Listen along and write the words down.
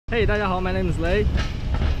Hey, 大家好, my name is Lei.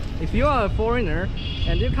 If you are a foreigner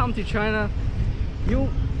and you come to China, you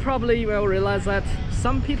probably will realize that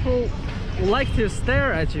some people like to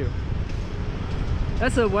stare at you.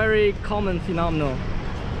 That's a very common phenomenon,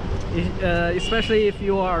 especially if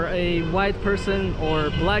you are a white person or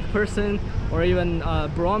black person or even a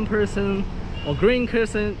brown person or green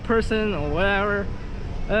person or whatever.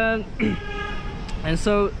 And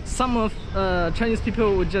so some of Chinese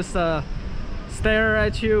people would just stare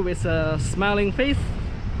at you with a smiling face,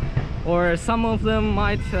 or some of them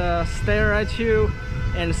might stare at you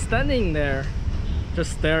and standing there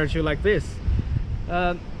just stare at you like this.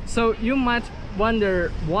 So you might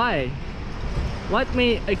wonder why. Let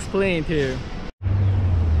me explain to you.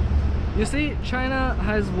 You see, China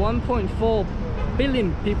has 1.4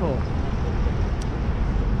 billion people,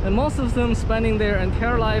 and most of them spending their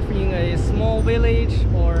entire life in a small village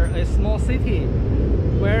or a small city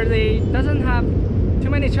where they doesn't have too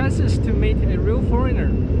many chances to meet a real foreigner.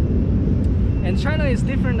 And China is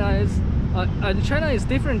different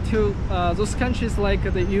to those countries like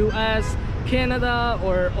the US, Canada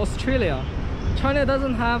or Australia. China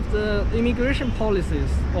doesn't have the immigration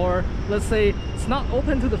policies, or let's say it's not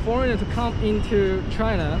open to the foreigner to come into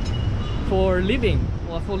China for living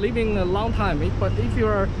or for living a long time. But if you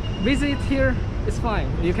are visit here, it's fine.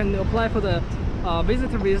 You can apply for the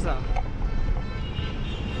visitor visa.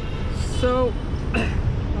 So,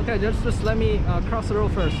 okay, just let me cross the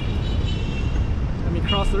road first. Let me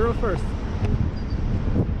cross the road first.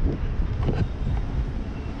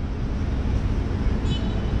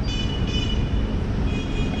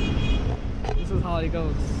 This is how it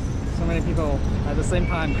goes. So many people at the same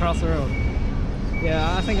time cross the road.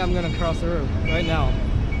 Yeah, I think I'm gonna cross the road right now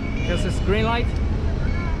because it's green light.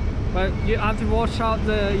 But you have to watch out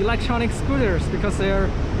the electronic scooters because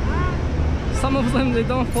some of them, they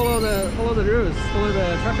don't follow the rules, follow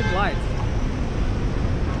the traffic lights.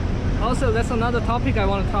 Also, that's another topic I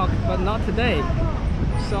want to talk, but not today.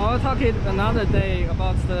 So I'll talk it another day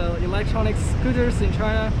about the electronic scooters in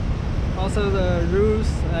China, also the rules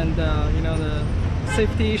and you know, the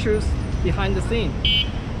safety issues behind the scene.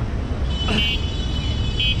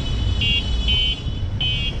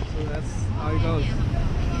 So that's how it goes.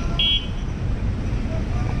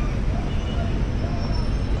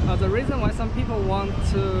 The reason why some people want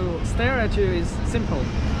to stare at you is simple.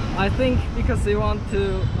 I think because they want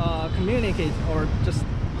to communicate or just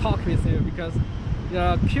talk with you because they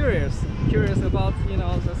are curious about, you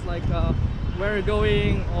know, just like where you're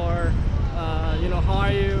going, or you know, how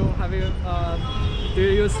are you, do you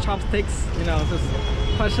use chopsticks, you know, just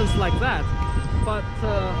questions like that. But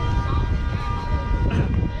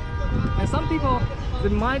and some people, they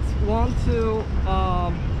might want to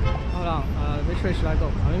hold on, which way should I go?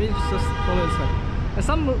 Maybe just follow this way. And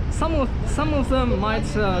some of them might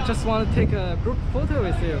just want to take a group photo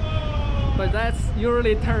with you, but that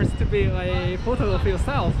usually turns to be a photo of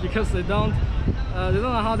yourself because they don't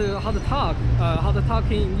know how to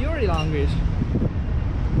talk in your language.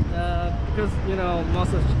 Because, you know,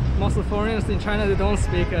 most of foreigners in China, they don't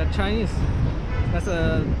speak Chinese.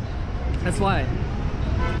 That's why.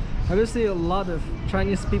 Have you seen a lot of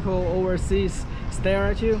Chinese people overseas stare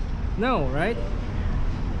at you? No, right?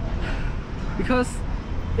 Because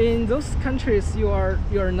in those countries you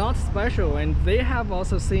are not special, and they have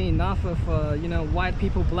also seen enough of you know, white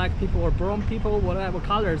people, black people, or brown people, whatever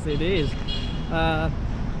colors it is.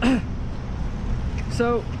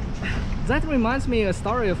 So that reminds me a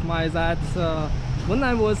story of mine that when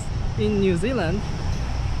I was in New Zealand,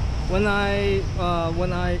 when I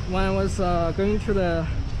was going to the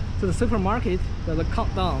supermarket, the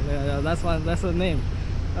countdown, that's the name.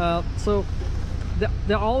 So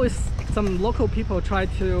there are always some local people try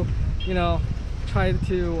to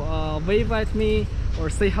wave at me or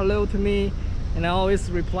say hello to me, and I always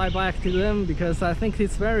reply back to them because I think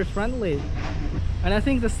it's very friendly. And I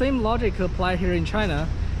think the same logic apply here in China.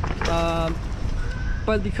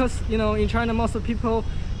 But because, you know, in China most of the people,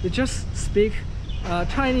 they just speak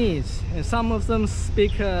Chinese, and some of them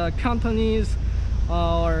speak Cantonese,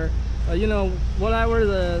 or you know, whatever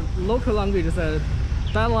the local language, the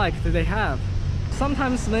dialect that they have.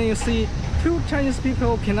 Sometimes when you see two Chinese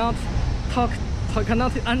people cannot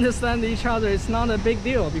understand each other, it's not a big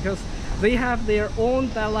deal because they have their own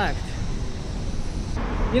dialect.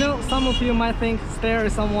 You know, some of you might think stare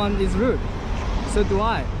at someone is rude. So do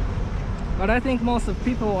I. But I think most of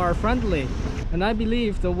people are friendly, and I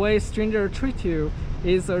believe the way strangers treat you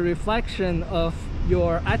is a reflection of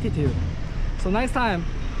your attitude. So next time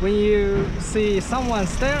when you see someone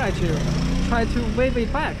stare at you, try to wave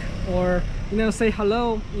it back, or, you know, say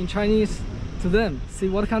hello in Chinese to them. See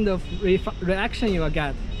what kind of reaction you will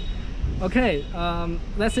get. Okay,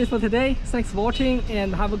 that's it for today. Thanks for watching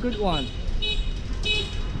and have a good one.